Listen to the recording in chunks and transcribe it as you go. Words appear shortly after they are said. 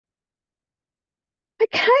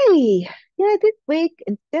Okay, this week,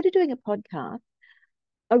 instead of doing a podcast,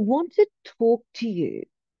 I want to talk to you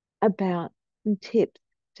about some tips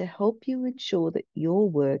to help you ensure that your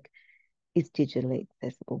work is digitally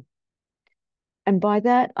accessible. And by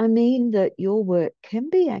that, I mean that your work can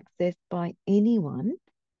be accessed by anyone,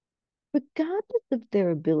 regardless of their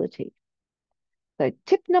ability. So,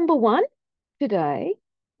 tip number one today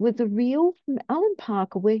was a reel from Alan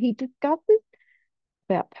Parker where he discusses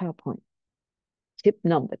about PowerPoint. Tip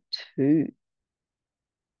number two.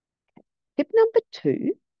 Tip number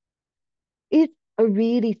two is a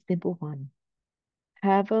really simple one.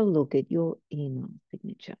 Have a look at your email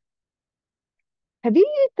signature. Have you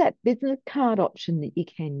used that business card option that you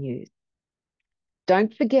can use?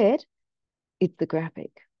 Don't forget, it's the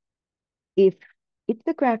graphic. If it's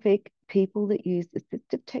the graphic, people that use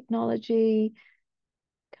assistive technology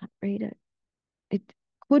can't read it. It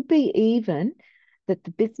could be even that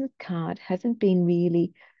the business card hasn't been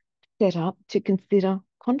really set up to consider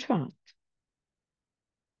contrast.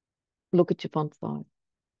 Look at your font size.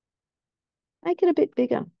 Make it a bit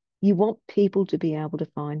bigger. You want people to be able to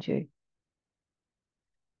find you.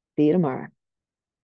 See you tomorrow.